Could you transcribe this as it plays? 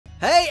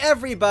Hey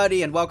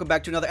everybody, and welcome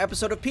back to another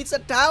episode of Pizza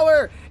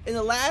Tower! In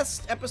the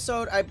last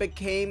episode, I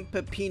became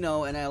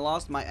Pepino, and I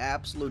lost my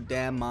absolute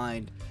damn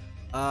mind.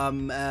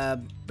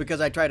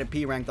 Because I tried to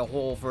P-rank the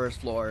whole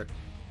first floor,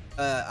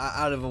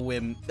 out of a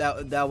whim.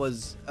 That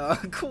was,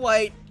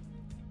 quite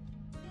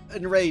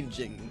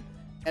enraging.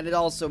 And it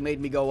also made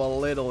me go a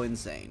little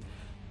insane.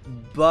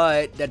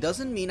 But that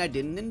doesn't mean I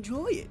didn't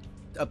enjoy it,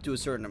 up to a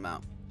certain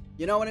amount.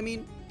 You know what I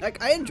mean?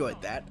 Like, I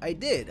enjoyed that. I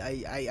did.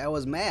 I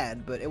was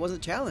mad, but it was a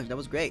challenge. That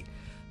was great.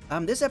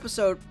 This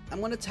episode, I'm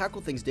going to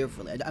tackle things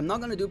differently. I'm not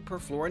going to do per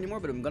floor anymore,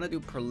 but I'm going to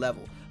do per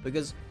level.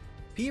 Because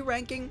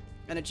P-ranking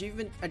and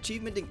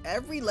achievementing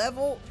every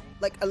level,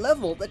 like a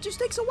level, that just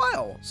takes a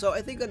while. So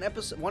I think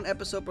one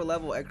episode per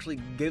level actually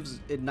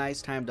gives it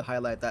nice time to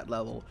highlight that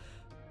level.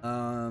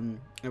 And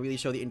really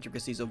show the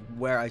intricacies of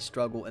where I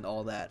struggle and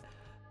all that.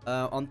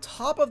 On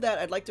top of that,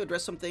 I'd like to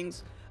address some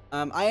things.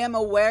 I am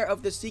aware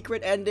of the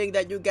secret ending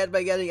that you get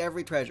by getting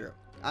every treasure.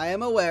 I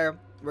am aware.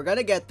 We're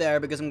gonna get there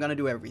because I'm gonna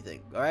do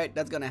everything. Alright?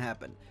 That's gonna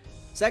happen.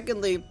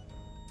 Secondly,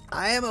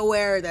 I am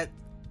aware that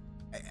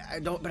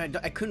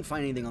I couldn't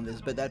find anything on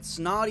this, but that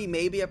Snotty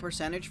may be a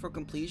percentage for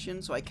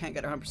completion, so I can't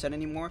get 100%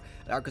 anymore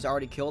because I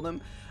already killed him.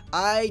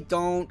 I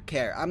don't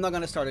care. I'm not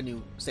gonna start a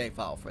new save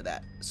file for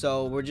that.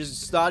 So we're just,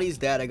 Snotty's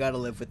dead. I gotta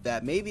live with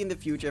that. Maybe in the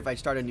future, if I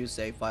start a new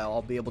save file,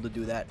 I'll be able to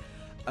do that.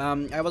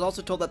 I was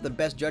also told that the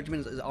best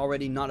judgment is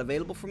already not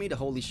available for me, the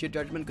holy shit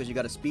judgment, because you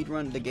got to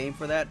speedrun the game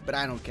for that, but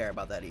I don't care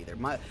about that either.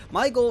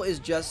 My goal is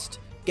just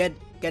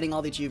getting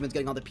all the achievements,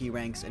 getting all the P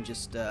ranks, and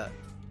just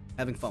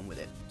having fun with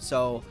it.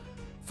 So,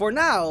 for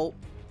now,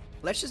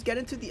 let's just get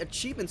into the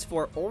achievements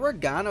for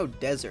Oregano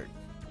Desert.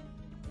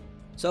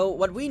 So,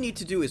 what we need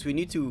to do is we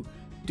need to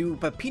do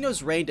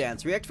Pepino's Rain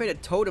Dance, reactivate a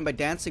totem by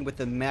dancing with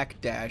the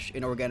Mac Dash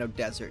in Oregano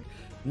Desert.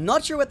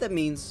 Not sure what that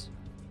means.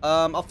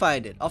 I'll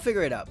find it. I'll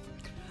figure it out.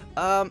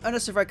 And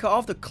if I cut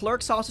off the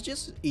clerk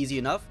sausages, easy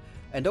enough,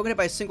 and don't get hit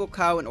by a single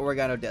cow in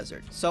Oregano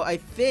Desert. So I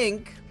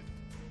think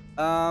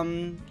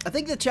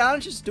the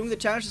challenges, doing the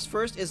challenges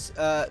first is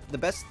the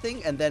best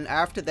thing, and then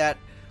after that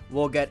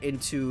we'll get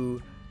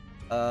into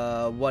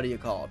what do you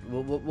call it?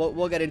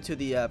 We'll get into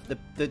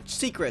the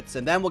secrets,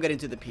 and then we'll get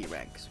into the P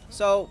ranks.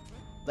 So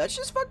let's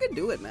just fucking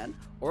do it, man.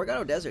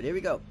 Oregano Desert, here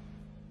we go.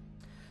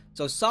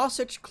 So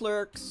sausage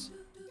clerks,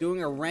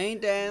 doing a rain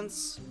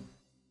dance,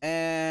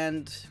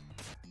 and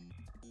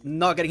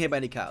not getting hit by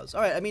any cows.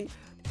 Alright, I mean,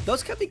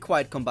 those can be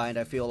quite combined,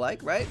 I feel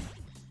like, right?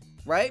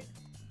 Right?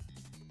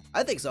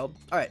 I think so.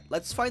 Alright,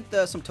 let's find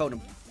some totem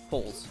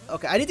poles.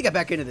 Okay, I need to get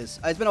back into this.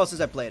 It's been a while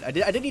since I played. I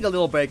did need a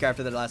little break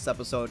after the last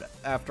episode,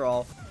 after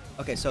all.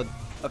 Okay, so,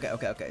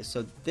 okay.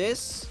 So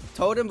this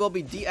totem will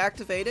be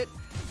deactivated,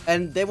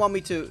 and they want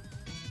me to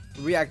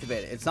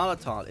reactivate it. It's not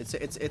a taunt.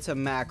 It's a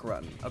Mac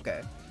run.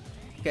 Okay.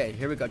 Okay,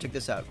 here we go. Check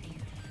this out.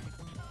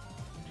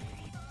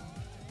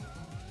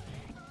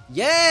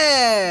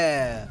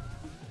 Yeah!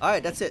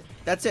 Alright, that's it.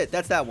 That's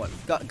that one.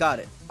 Got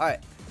it. Alright.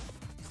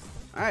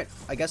 Alright,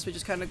 I guess we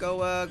just kind of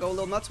go a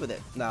little nuts with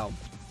it now.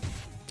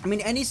 I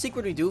mean, any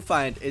secret we do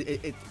find,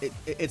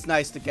 it's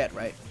nice to get,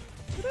 right?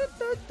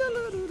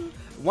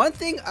 One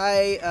thing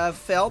I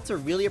failed to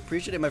really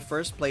appreciate in my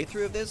first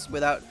playthrough of this,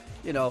 without,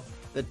 you know,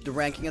 the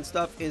ranking and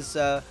stuff, is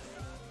the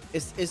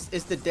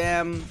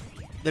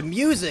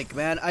music,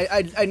 man.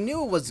 I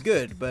knew it was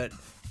good, but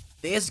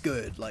it's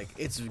good. Like,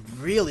 it's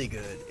really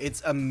good.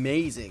 It's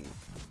amazing.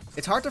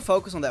 It's hard to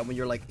focus on that when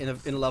you're like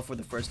in love for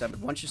the first time, but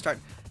once you start,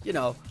 you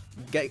know,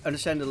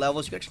 understanding the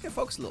levels, you actually can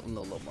focus a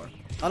little more.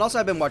 And also,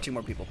 I've been watching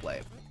more people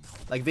play,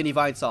 like Vinny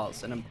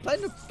Vinesauce, and I'm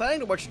planning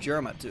to watch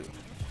Jerma too.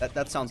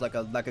 That sounds like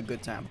a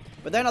good time.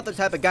 But they're not the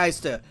type of guys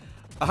to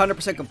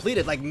 100% complete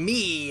it like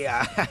me.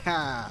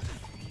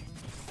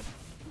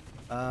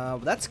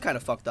 That's kind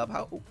of fucked up.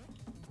 How? Ooh,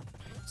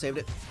 saved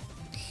it.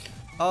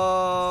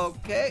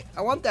 Okay,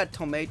 I want that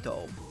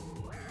tomato.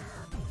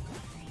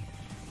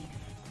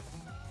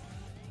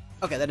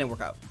 Okay, that didn't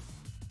work out.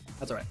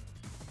 That's alright.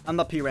 I'm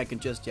not P-ranking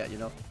just yet, you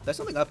know. There's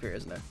something up here,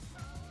 isn't there?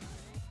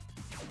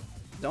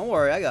 Don't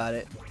worry, I got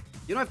it.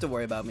 You don't have to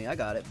worry about me, I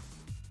got it.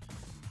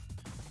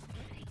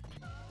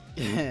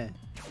 Yeah.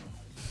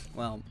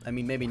 Well, I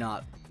mean, maybe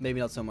not. Maybe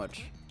not so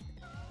much.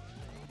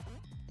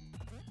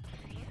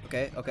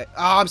 Okay. Oh,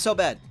 I'm so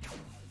bad.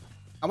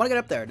 I want to get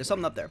up there. There's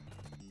something up there.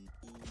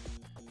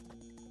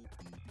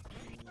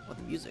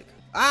 The music.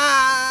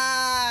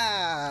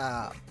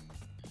 Ah!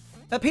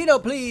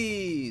 Pepino,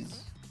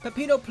 please!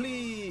 Pepino,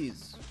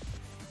 please!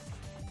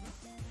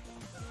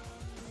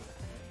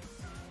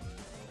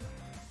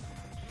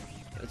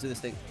 Let's do this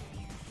thing.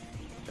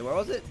 Hey, where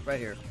was it? Right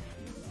here.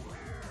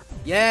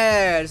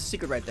 Yeah! There's a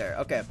secret right there.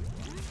 Okay.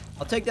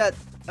 I'll take that.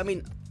 I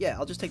mean, yeah,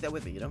 I'll just take that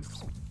with me, you know?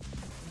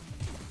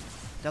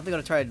 Definitely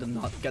gonna try to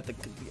not get the...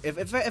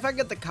 If I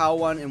get the cow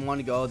one in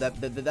one go,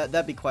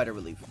 that'd be quite a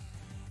relief.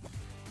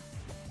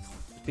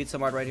 Pizza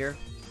Mart right here.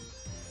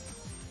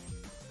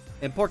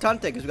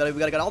 Importante, because we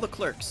gotta get all the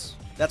clerks.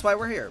 That's why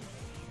we're here.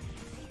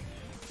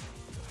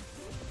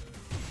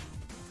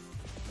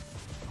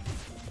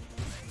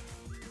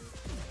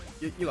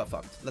 You got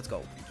fucked. Let's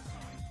go.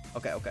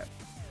 Okay, okay.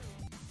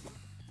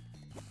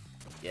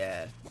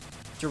 Yeah.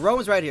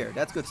 Jerome's right here.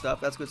 That's good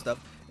stuff. That's good stuff.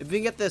 If we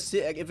can get this,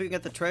 if we can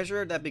get the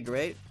treasure, that'd be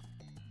great.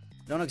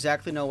 Don't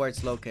exactly know where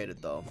it's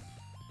located though.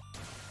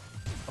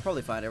 I'll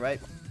probably find it, right?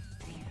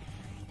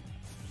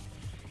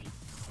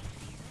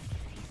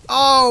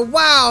 Oh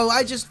wow!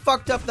 I just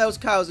fucked up those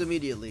cows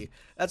immediately.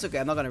 That's okay.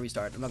 I'm not gonna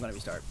restart. I'm not gonna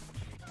restart.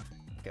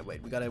 Okay,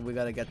 wait. We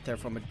gotta get there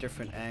from a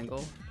different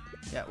angle.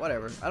 Yeah,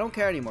 whatever. I don't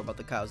care anymore about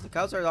the cows. The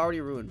cows are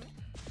already ruined.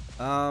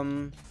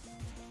 Let's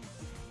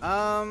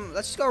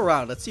just go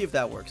around. Let's see if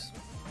that works.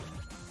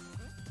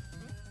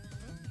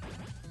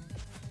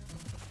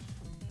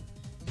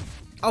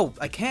 Oh,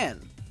 I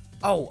can.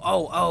 Oh.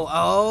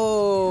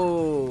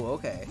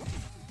 Okay.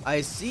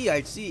 I see.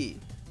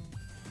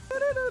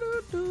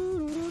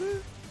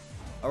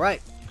 All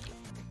right.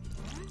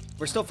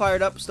 We're still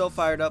fired up.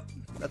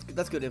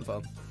 That's good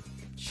info.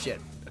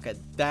 Shit. Okay,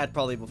 that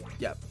probably will,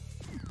 yeah.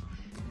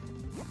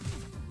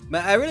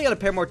 Man, I really gotta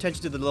pay more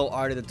attention to the little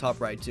art in the top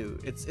right too.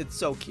 It's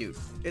so cute.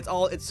 It's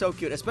so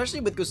cute,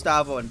 especially with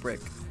Gustavo and Brick.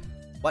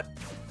 What?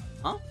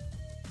 Huh?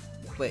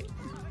 Wait.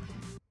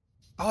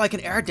 Oh, I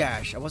can air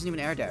dash. I wasn't even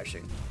air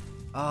dashing.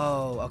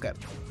 Oh, okay.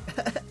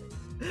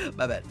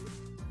 My bad.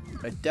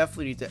 I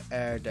definitely need to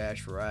air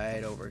dash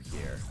right over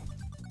here.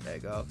 There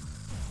you go.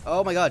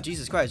 Oh my god,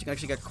 Jesus Christ. You can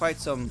actually get quite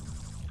some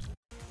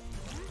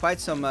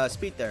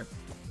speed there.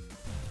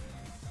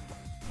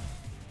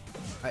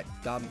 Alright,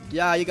 got me.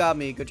 Yeah, you got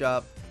me. Good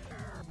job.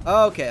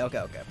 Okay.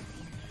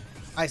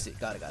 I see.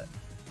 Got it.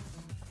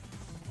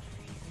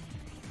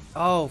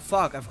 Oh,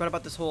 fuck. I forgot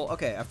about this whole...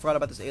 Okay, I forgot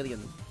about this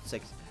alien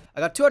 6. I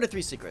got 2 out of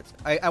 3 secrets.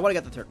 I want to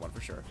get the third one for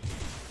sure.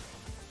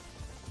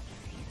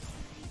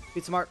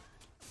 Pizza Mart.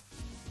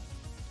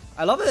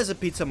 I love that there's a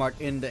Pizza Mart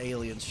in the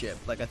alien ship.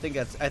 Like, I think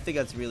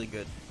that's really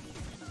good.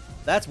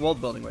 That's world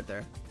building right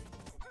there.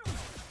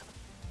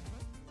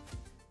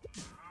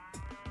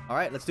 All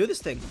right, let's do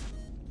this thing.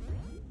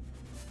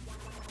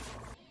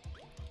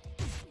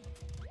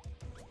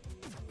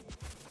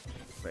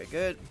 Very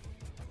good.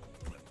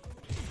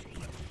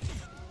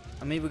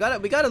 I mean, we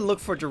gotta look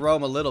for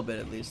Jerome a little bit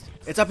at least.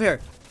 It's up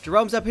here.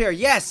 Jerome's up here.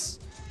 Yes,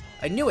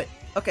 I knew it.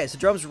 Okay, so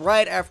Jerome's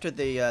right after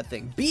the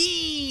thing.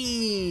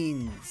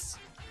 Beans.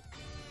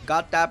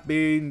 Got that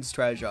beans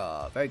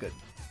treasure. Very good.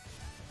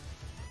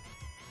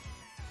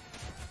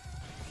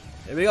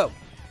 There we go.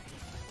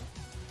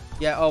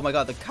 Yeah. Oh my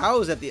god, the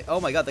cows at the.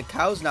 Oh my god, the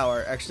cows now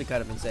are actually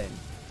kind of insane.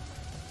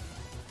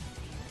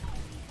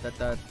 I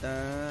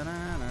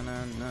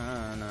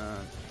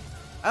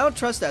don't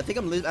trust that. I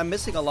think I'm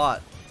missing a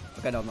lot.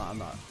 Okay, no, I'm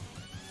not.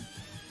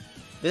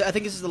 I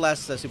think this is the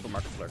last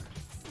supermarket clerk.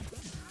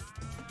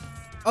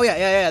 Oh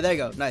yeah. There you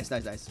go. Nice.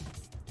 The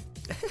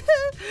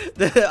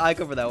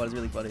icon for that one is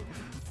really funny.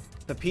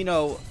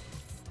 Pepino.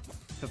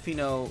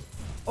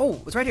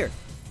 Oh, it's right here.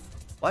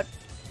 What?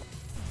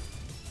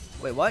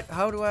 Wait, what?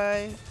 How do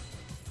I?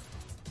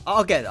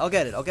 I'll get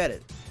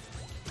it.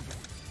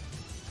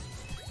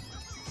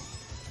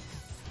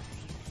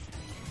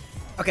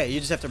 Okay, you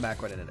just have to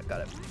macro it in it.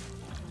 Got it.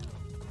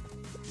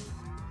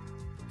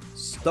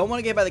 Don't want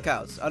to get by the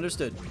cows.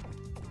 Understood.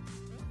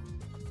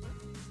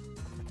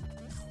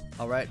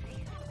 All right.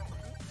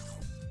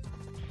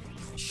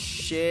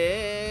 Shit.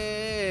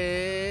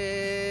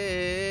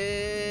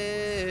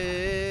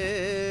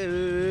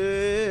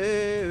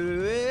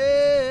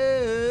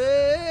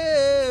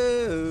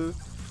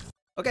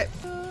 Okay.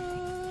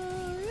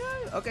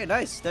 Okay,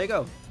 nice. There you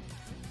go.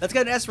 Let's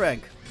get an S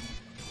rank.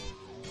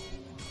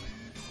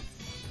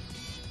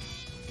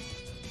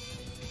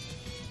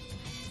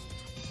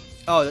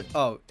 Oh,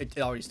 it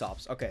already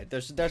stops. Okay,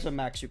 there's a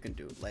max you can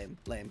do. Lame.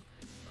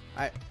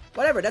 Alright,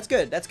 whatever. That's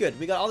good.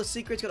 We got all the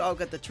secrets.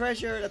 Got the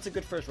treasure. That's a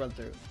good first run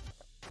through.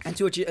 And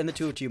the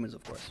 2 achievements,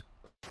 of course.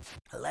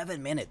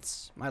 11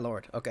 minutes. My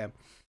lord. Okay.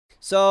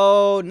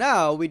 So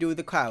now we do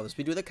the cows.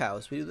 Let's do the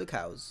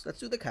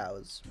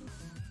cows.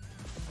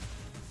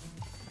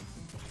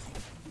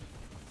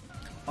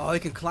 Oh, you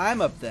can climb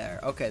up there.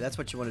 Okay, that's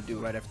what you want to do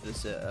right after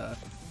this.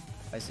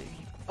 I see.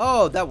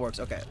 Oh, that works.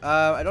 Okay.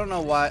 I don't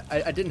know why.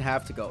 I didn't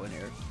have to go in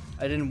here.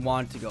 I didn't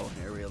want to go in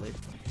here, really.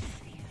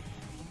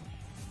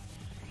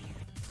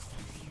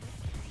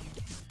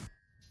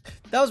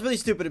 That was really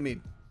stupid of me.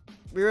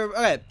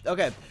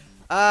 Okay.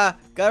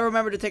 Gotta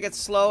remember to take it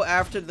slow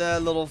after the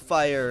little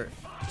fire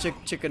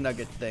chicken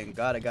nugget thing.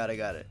 Got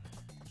it.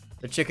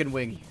 The chicken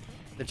wing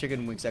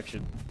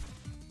section.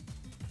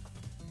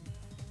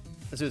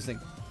 Let's do this thing.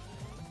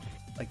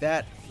 Like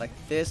that. Like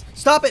this.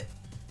 Stop it!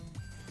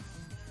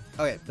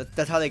 Okay,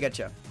 that's how they get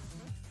you.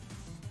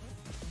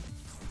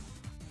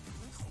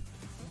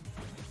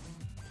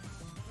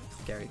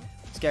 Scary,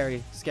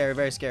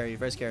 very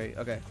scary.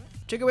 Okay.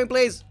 Chicken wing,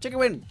 please. Chicken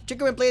wing,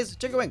 please.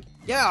 Chicken wing.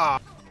 Yeah.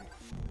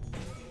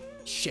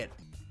 Shit.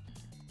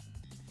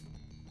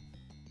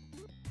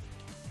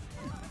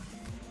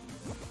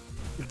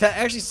 That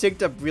actually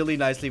synced up really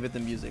nicely with the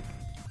music.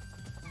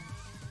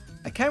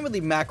 I can't really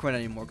macro it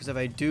anymore because if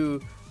I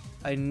do,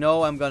 I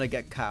know I'm gonna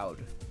get cowed.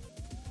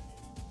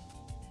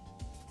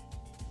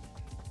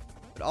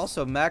 But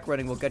also, mac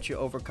running will get you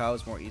over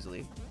cows more easily.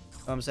 You know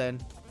what I'm saying?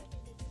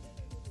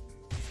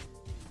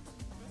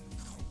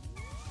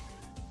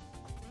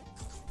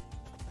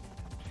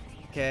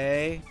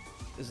 Okay.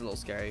 This is a little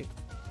scary.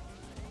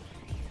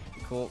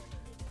 Cool.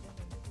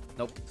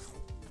 Nope.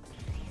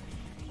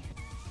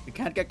 We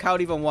can't get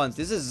cowed even once.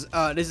 This is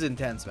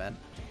intense, man.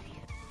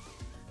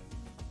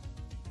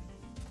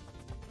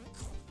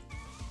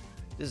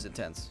 This is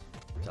intense.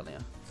 I'm telling you.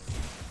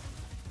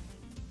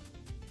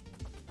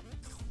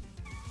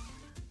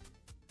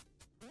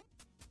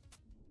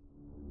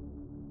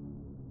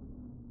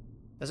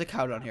 There's a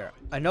cow down here.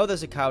 I know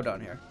there's a cow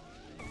down here.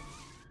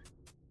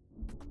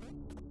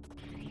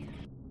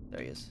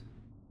 There he is.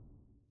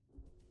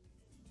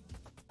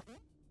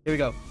 Here we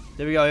go.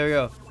 There we go. Here we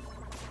go.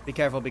 Be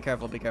careful. Be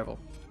careful. Be careful.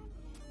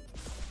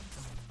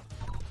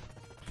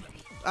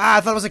 Ah,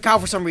 I thought it was a cow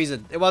for some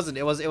reason. It wasn't.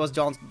 It was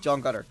John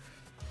Gutter.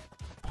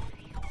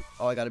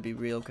 Oh, I gotta be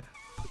real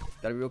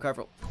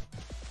careful.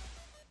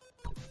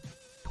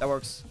 That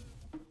works.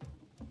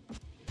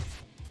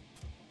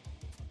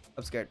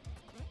 I'm scared.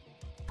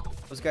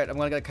 I'm scared. I'm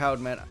gonna get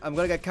cowed, man. I'm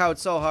gonna get cowed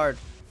so hard.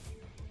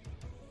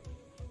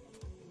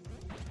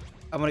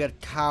 I'm gonna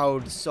get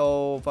cowed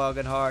so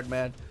fucking hard,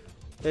 man.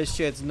 This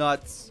shit's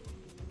nuts.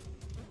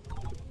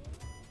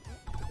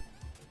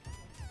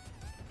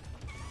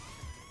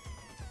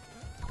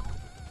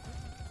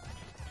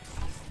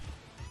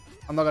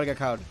 I'm not gonna get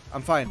cowed.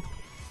 I'm fine.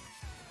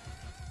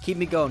 Keep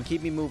me going.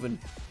 Keep me moving.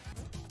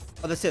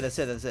 Oh, that's it. That's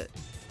it. That's it.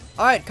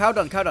 Alright, cow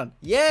done. Cow done.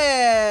 Yeah!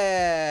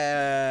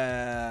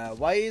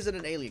 Why is it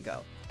an alien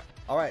cow?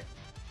 Alright.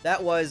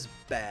 That was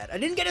bad. I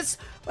didn't get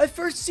my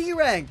first C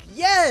rank.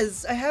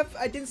 Yes!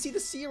 I didn't see the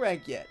C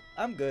rank yet.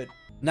 I'm good.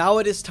 Now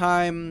it is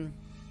time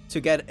to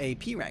get a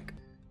P rank.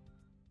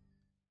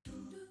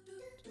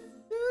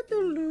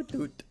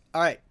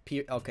 Alright.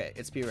 Okay,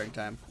 it's P rank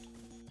time.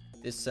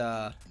 This,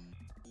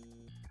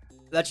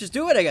 let's just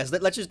do it, I guess.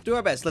 Let's just do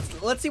our best.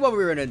 Let's see what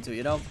we run into,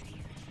 you know?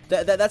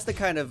 That's the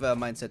kind of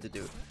mindset to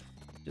do.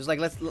 Just like,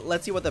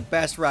 let's see what the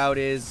best route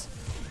is.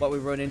 What we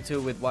run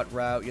into with what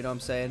route, you know what I'm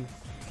saying?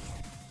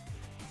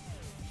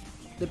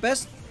 The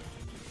best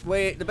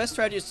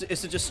strategy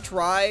is to just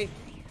try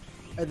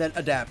and then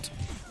adapt.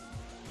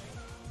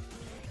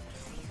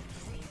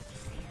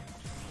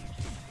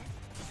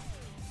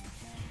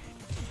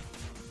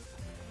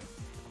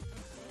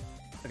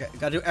 Okay,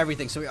 gotta do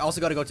everything. So we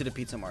also gotta go to the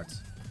pizza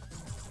marts.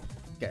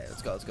 Okay,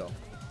 let's go, let's go.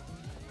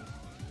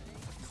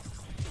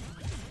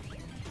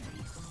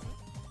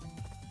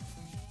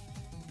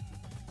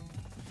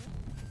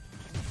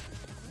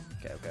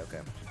 Okay, okay, okay.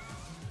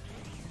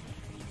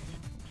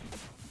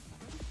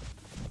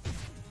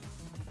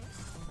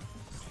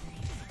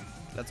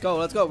 Let's go,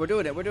 let's go. We're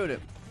doing it, we're doing it.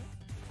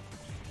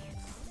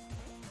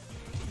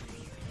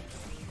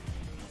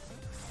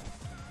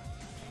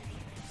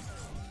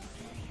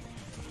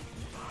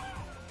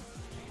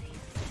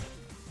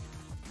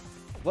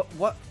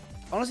 What?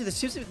 Honestly, there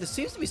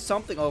seems to be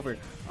something over.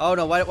 Oh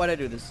no, why did I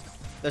do this?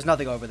 There's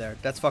nothing over there.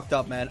 That's fucked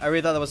up, man. I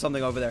really thought there was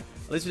something over there.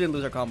 At least we didn't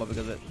lose our combo because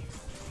of it.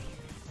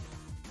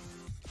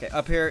 Okay,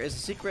 up here is a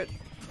secret.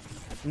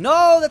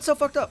 No, that's so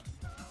fucked up.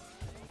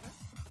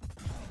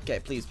 Okay,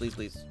 please, please,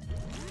 please.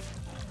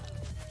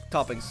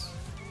 Toppings.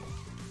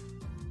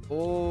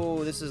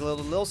 Oh, this is a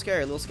little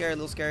scary, a little scary, a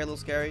little scary, a little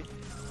scary.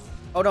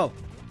 Oh no.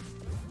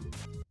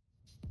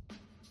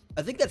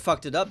 I think that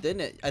fucked it up,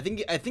 didn't it? I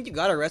think you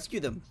gotta rescue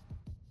them.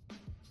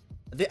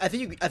 I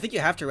think you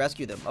have to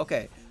rescue them.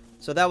 Okay,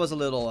 so that was a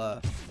little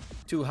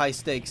too high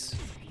stakes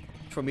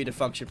for me to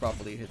function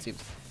properly. It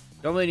seems.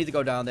 Don't really need to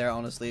go down there,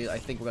 honestly. I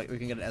think we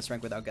can get an S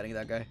rank without getting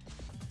that guy.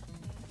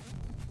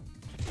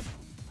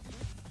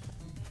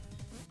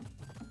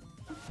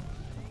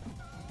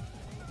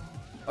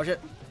 Oh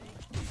shit.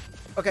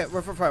 Okay,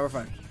 we're fine. We're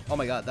fine. Oh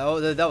my god, that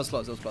was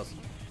close. That was close.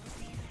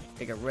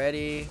 Okay, get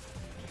ready.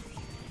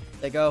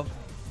 There you go.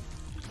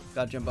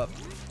 Gotta jump up.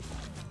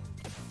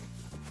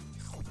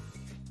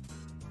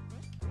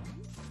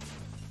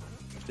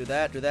 Do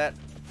that, do that.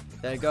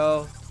 There you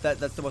go.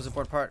 That's the most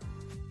important part.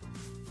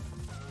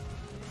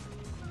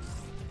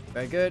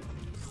 Very good.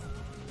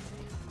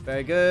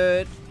 Very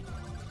good.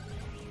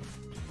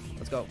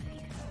 Let's go.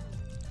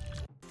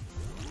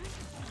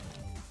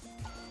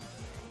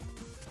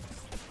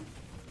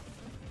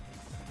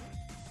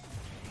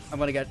 I'm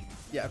gonna get...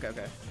 Yeah, okay,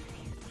 okay.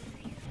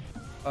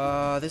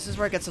 This is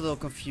where it gets a little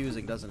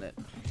confusing, doesn't it?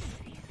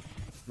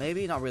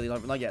 Maybe? Not really.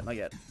 Not yet, not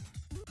yet.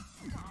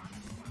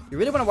 You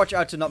really want to watch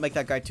out to not make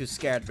that guy too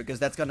scared, because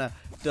that's gonna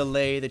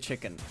delay the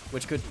chicken,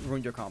 which could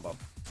ruin your combo.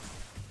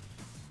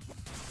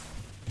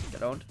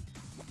 Get owned.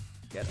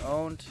 Get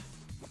owned.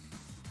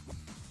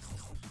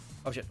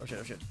 Oh shit, oh shit,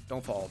 oh shit.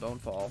 Don't fall,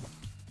 don't fall.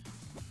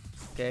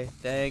 Okay,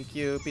 thank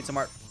you, Pizza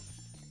Mart.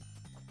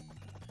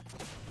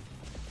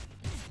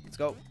 Let's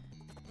go.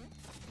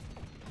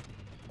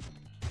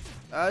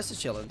 This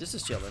is chilling, this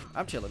is chilling.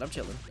 I'm chilling, I'm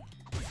chilling.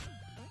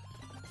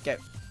 Okay.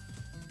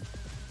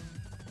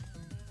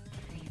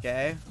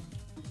 Okay.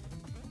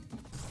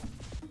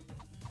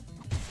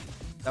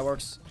 That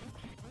works.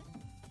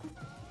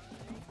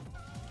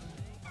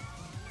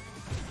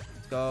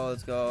 Let's go,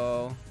 let's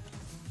go.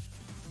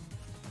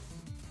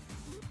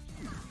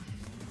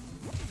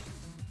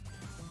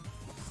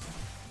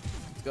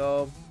 Let's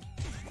go.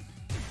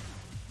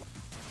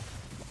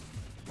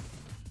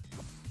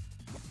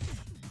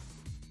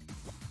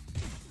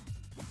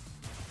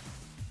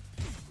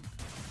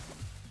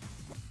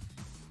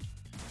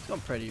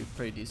 going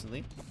pretty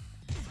decently.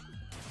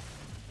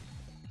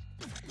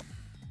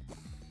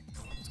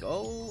 Let's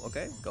go.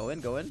 Okay, go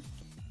in.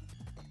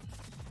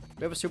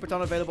 We have a super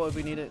ton available if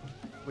we need it,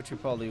 which we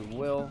probably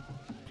will.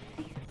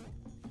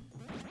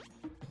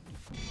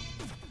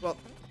 Well,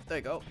 there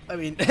you go. I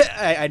mean,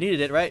 I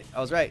needed it, right?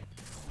 I was right.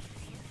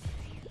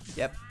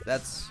 Yep,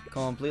 that's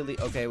completely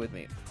okay with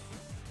me.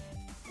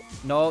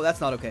 No,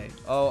 that's not okay.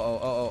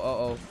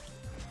 Oh.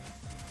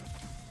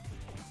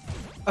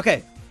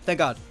 Okay, thank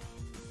God.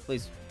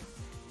 Please.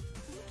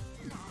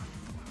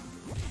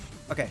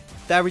 Okay,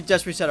 that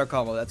just reset our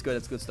combo. That's good.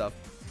 That's good stuff.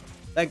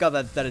 Thank God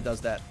that it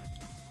does that.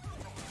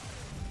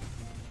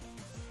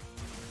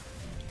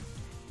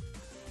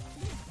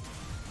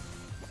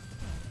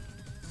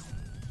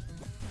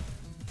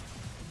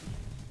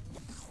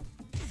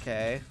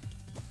 Okay.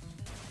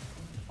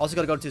 Also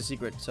gotta go to the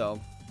secret,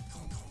 so.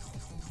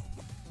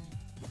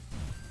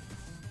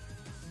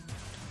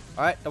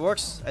 Alright, that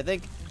works, I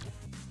think.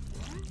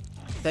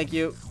 Thank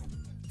you.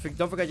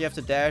 Don't forget you have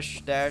to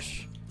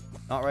dash.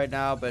 Not right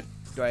now, but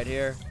right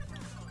here.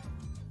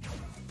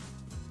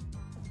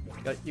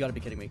 You gotta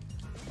be kidding me.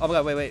 Oh my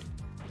God, wait.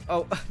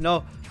 Oh,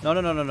 no.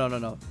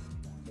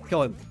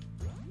 Kill him.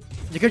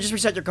 You can just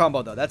reset your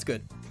combo, though. That's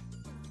good.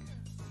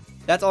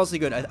 That's honestly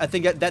good. I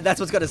think that's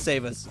what's gonna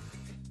save us.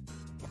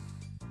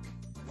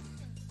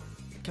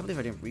 I can't believe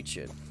I didn't reach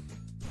it.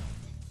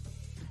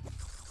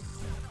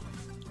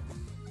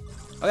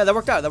 Okay, that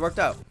worked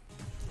out.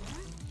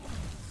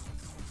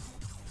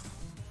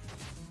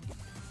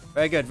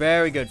 Very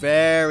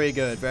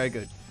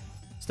good.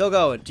 Still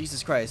going.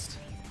 Jesus Christ.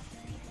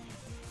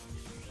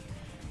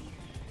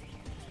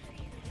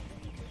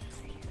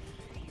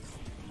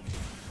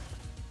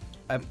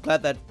 I'm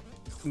glad that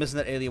missing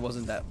that alien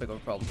wasn't that big of a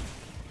problem.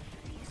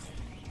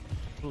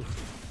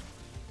 Oof.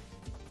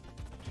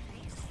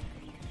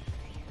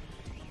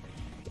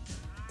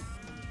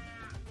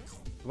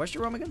 Where's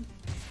Jerome again?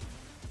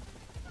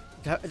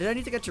 Did I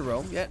need to get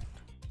Jerome yet?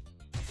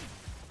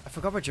 I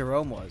forgot where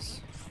Jerome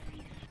was.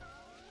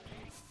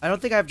 I don't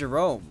think I have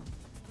Jerome.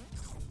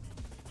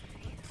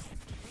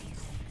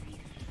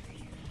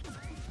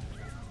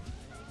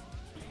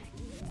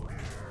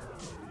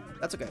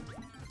 That's okay.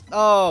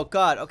 Oh,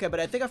 God. Okay, but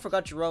I think I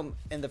forgot Jerome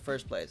in the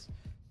first place.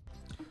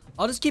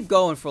 I'll just keep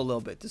going for a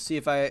little bit to see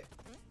if I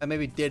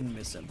maybe didn't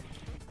miss him.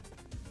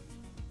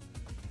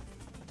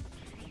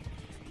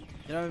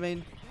 You know what I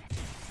mean?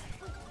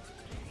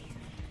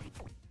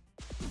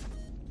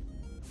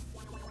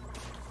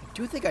 I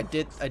do think I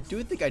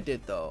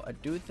did, though. I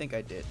do think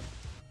I did.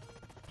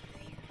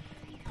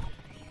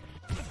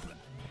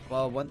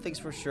 Well, one thing's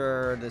for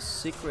sure. The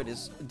secret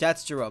is...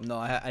 That's Jerome. No,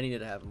 I needed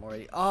to have him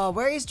already. Oh,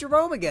 where is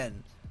Jerome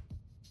again?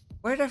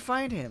 Where did I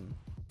find him?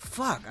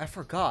 Fuck, I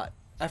forgot.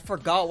 I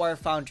forgot where I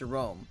found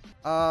Jerome.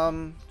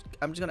 I'm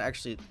just gonna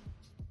actually...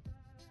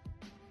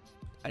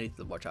 I need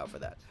to watch out for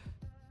that.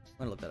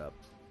 I'm gonna look that up.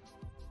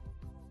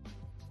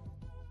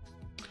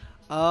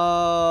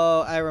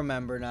 Oh, I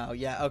remember now.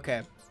 Yeah,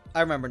 okay.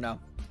 I remember now.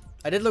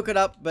 I did look it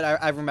up, but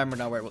I remember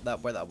now where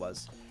that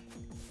was.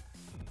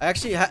 I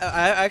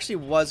actually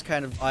was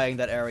kind of eyeing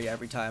that area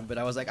every time, but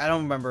I was like, I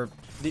don't remember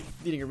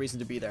needing a reason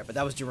to be there. But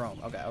that was Jerome.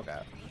 Okay.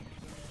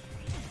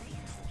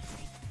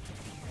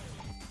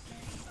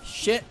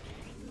 Shit.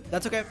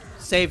 That's okay.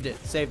 Saved it.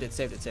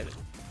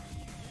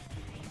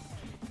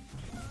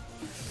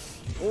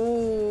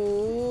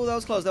 Oh, that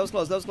was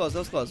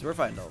close. We're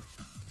fine though.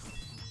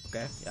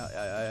 Okay.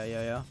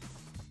 Yeah.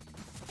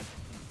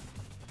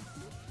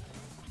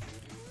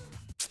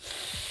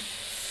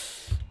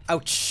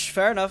 Ouch.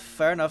 Fair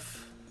enough.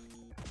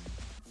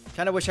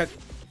 Kind of wish I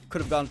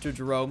could have gone through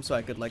Jerome so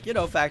I could, like, you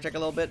know, fact check a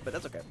little bit, but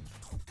that's okay.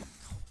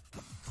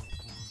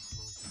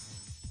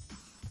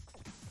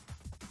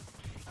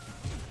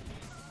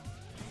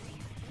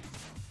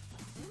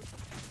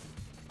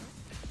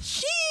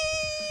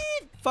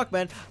 Shit! Fuck,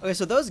 man. Okay,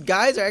 so those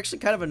guys are actually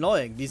kind of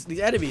annoying. These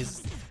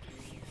enemies.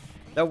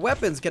 Their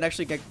weapons can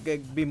actually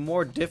be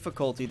more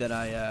difficulty than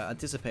I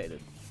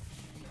anticipated.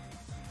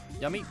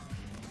 Yummy.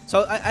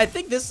 So I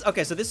think this.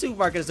 Okay, so this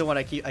supermarket is the one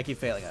I keep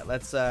failing at.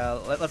 Let's do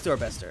our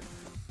best here.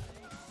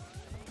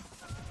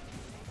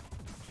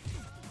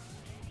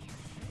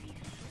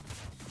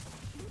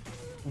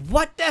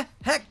 What the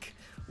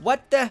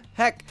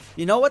heck?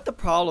 You know what the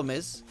problem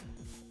is?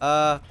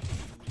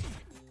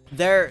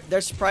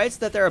 Their sprites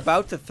that they're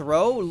about to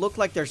throw look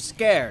like they're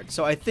scared.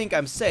 So I think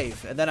I'm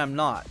safe, and then I'm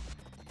not.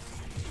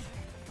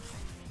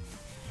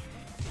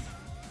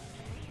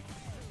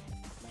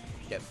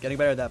 Yeah, getting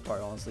better at that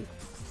part, honestly.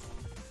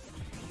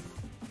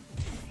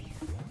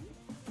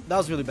 That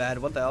was really bad.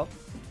 What the hell?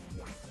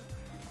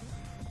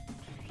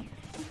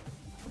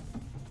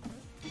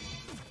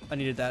 I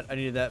needed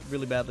that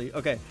really badly.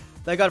 Okay.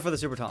 Thank God for the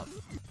super taunt.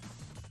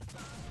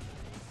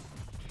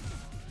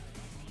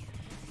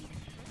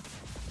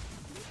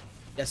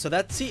 Yeah, so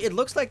see, it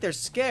looks like they're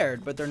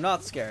scared, but they're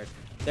not scared.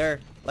 They're,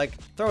 like,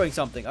 throwing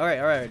something. All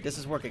right. This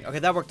is working. Okay,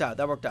 that worked out.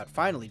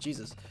 Finally,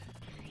 Jesus.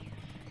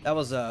 That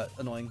was,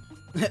 annoying.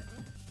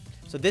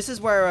 So this is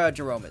where,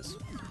 Jerome is.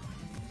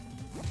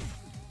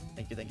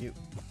 you, thank you.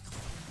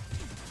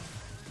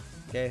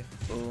 Okay,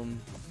 boom.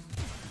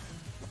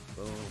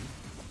 Boom.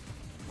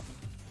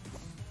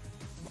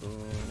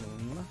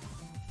 Boom.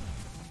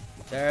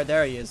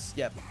 There he is.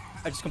 Yep.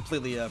 I just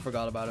completely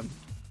forgot about him.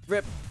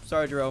 Rip.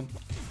 Sorry, Jerome.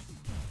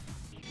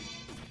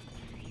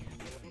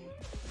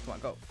 Come on,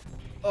 go.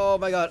 Oh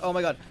my god. Oh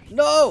my god.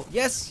 No!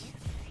 Yes!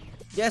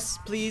 Yes,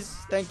 please.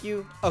 Thank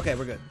you. Okay,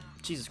 we're good.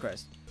 Jesus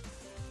Christ.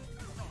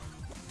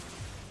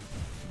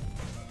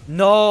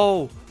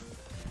 No!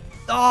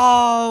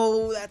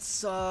 Oh, that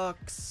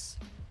sucks.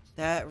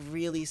 That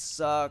really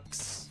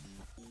sucks.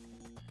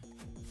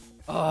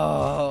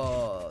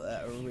 Oh,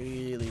 that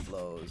really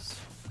blows.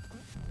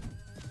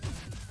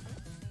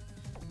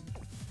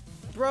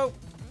 Bro.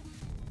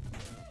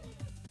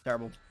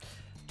 Terrible.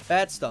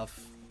 Bad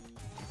stuff.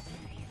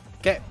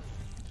 Okay.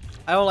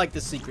 I don't like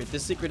this secret.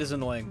 This secret is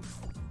annoying.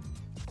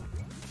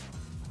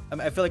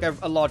 I feel like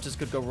a lot just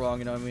could go wrong,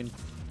 you know what I mean?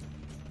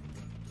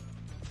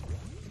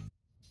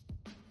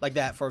 Like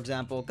that, for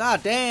example.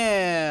 God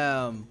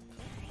damn!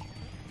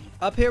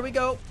 Up here we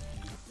go.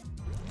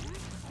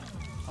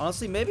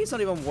 Honestly, maybe it's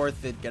not even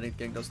worth it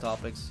getting those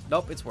topics.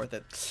 Nope, it's worth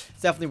it. It's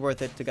definitely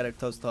worth it to get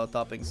those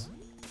toppings.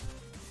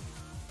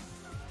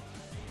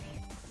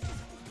 I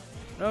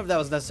don't know if that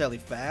was necessarily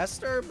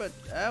faster, but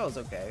that was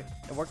okay.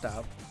 It worked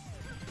out.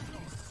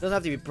 It doesn't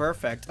have to be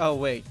perfect. Oh,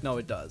 wait. No,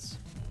 it does.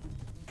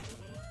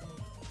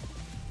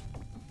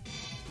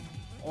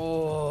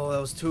 Oh,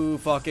 that was too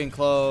fucking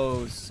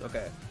close.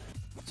 Okay.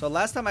 So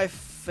last time I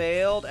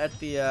failed at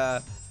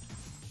the,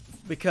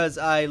 because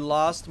I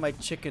lost my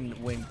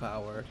chicken wing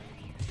power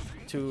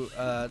to,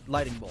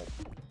 lightning bolt.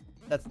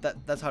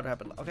 That's how it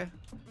happened. Okay.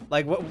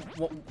 Like, what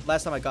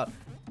last time I got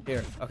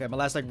here. Okay, my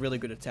last, like, really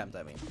good attempt,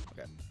 I mean.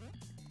 Okay.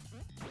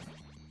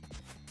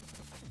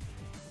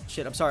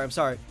 Shit, I'm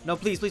sorry. No,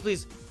 please.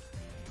 That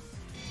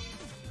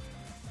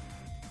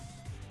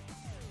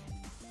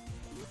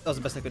was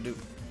the best I could do.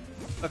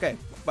 Okay,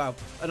 wow.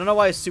 I don't know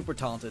why it's super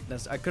talented.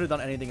 I could have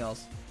done anything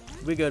else.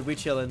 We good, we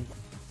chillin'.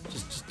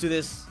 Just do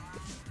this.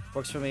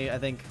 Works for me, I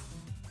think.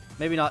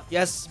 Maybe not.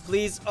 Yes,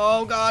 please.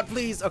 Oh god,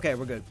 please. Okay,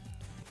 we're good.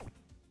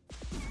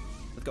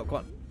 Let's go, come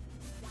on.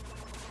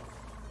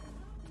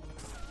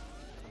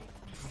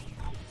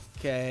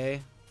 Okay.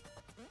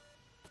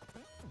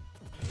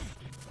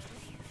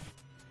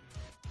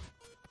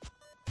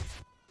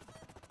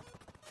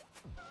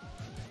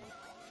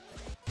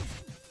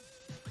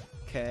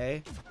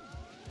 Okay.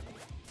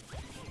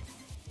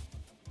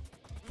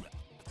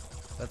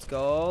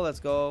 Let's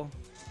go.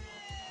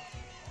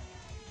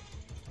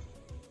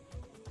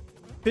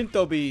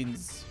 Pinto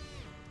beans.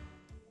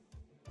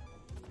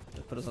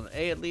 Let's put us on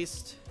A at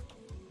least.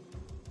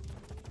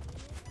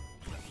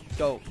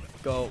 Go.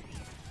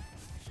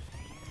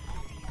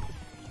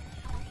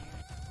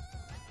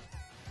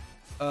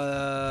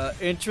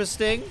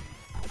 Interesting.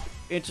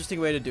 Interesting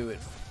way to do it,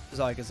 is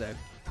all I can say.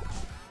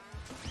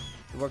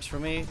 It works for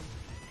me.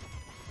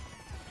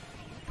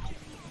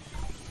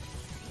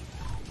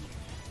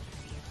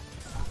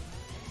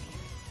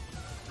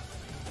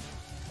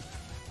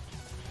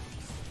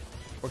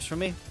 Works for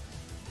me.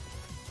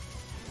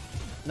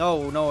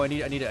 No, I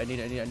need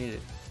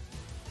it.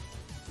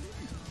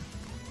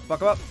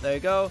 Fuck him up. There you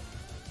go.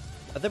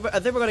 I think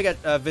we're gonna get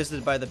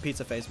visited by the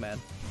pizza face man.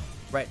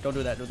 Right, don't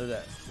do that.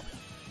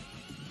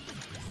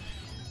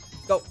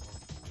 Go.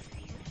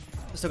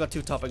 I still got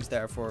 2 toppings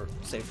there for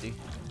safety.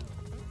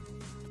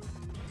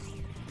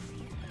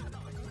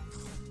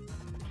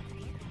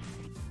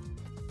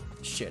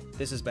 Shit,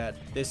 this is bad.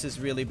 This is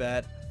really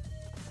bad.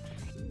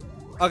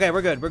 Okay,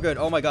 we're good.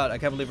 Oh my god, I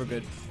can't believe we're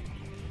good.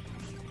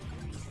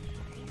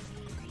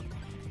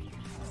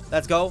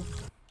 Let's go.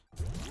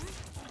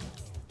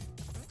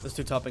 Those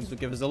 2 toppings would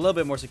give us a little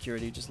bit more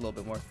security, just a little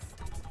bit more.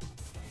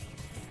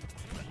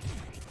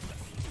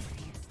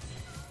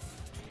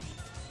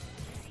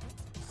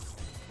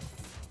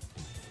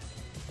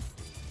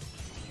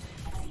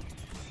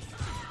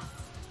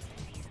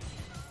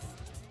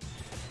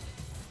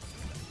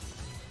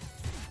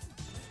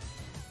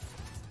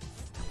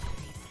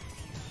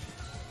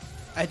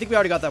 I think we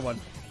already got that one.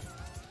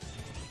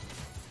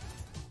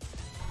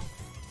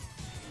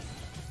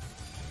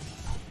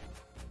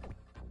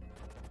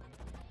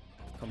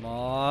 Come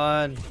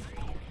on.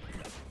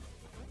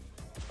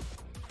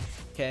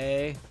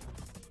 Okay.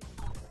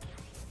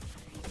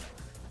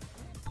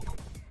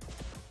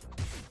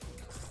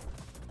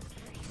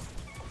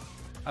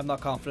 I'm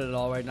not confident at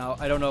all right now.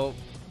 I don't know.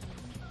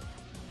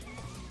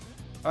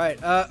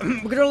 Alright,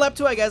 we're gonna lap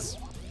 2, I guess.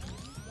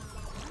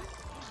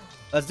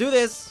 Let's do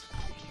this.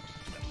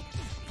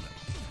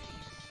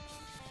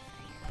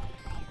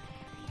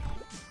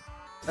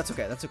 That's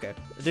okay.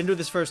 I didn't do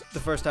this the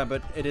first time,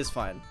 but it is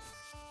fine.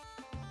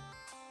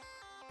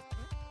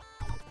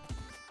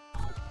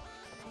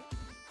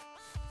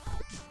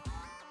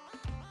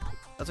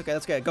 That's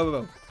okay.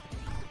 Go.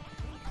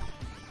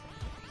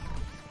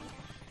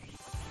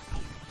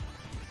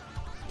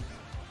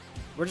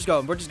 We're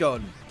just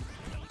going.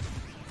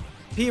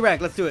 P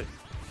rank, let's do it.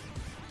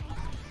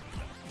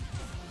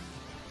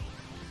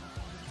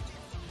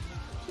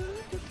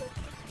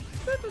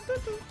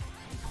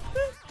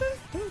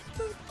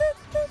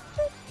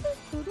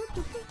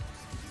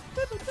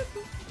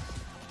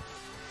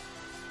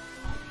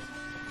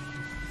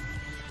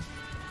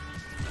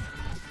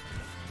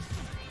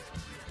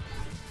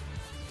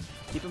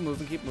 Keep it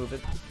moving, keep moving.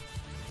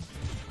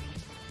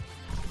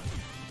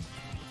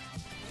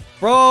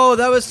 Bro,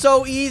 that was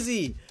so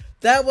easy.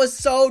 That was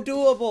so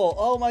doable.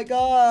 Oh my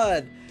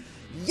god.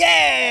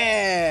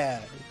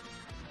 Yeah!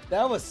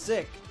 That was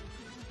sick.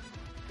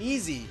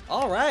 Easy.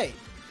 Alright.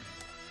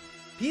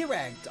 P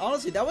ranked.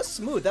 Honestly, that was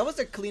smooth. That was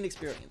a clean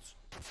experience.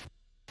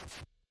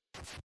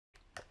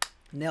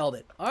 Nailed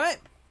it. Alright.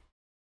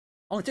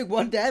 Only took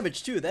 1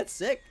 damage too. That's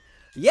sick.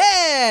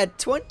 Yeah!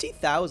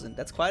 20,000.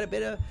 That's quite a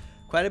bit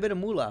of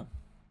moolah.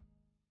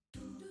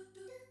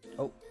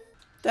 Oh.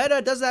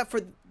 That does that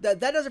for that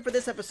does it for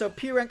this episode.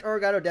 P ranked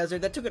Oregano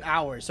Desert. That took an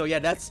hour. So yeah,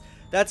 that's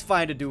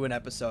fine to do an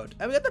episode.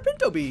 And we got the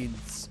pinto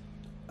beans.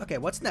 Okay,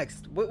 what's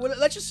next?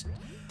 Let's just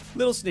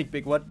little sneak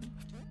peek.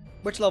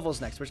 Which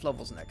level's next? Which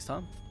level's next,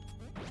 huh?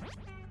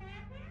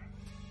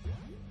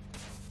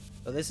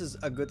 So this is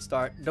a good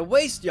start. The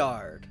Waste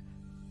Yard.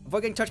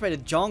 Avoid getting touched by the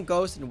John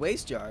Ghost in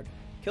Waste Yard.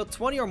 Kill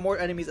 20 or more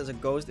enemies as a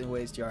ghost in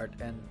Waste Yard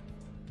and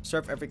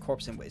surf every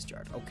corpse in Waste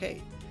Yard.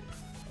 Okay.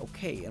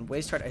 Okay, and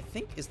Waste Yard I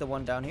think is the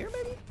one down here,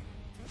 maybe?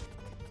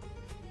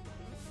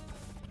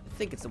 I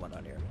think it's the one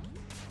down here.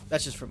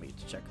 That's just for me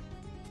to check.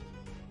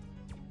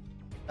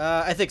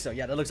 I think so.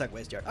 Yeah, that looks like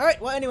Waste Yard.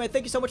 Alright, well anyway,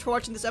 thank you so much for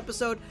watching this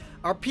episode.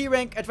 Our P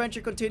rank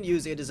adventure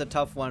continues. It is a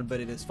tough one, but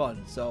it is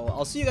fun. So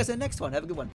I'll see you guys in the next one. Have a good one.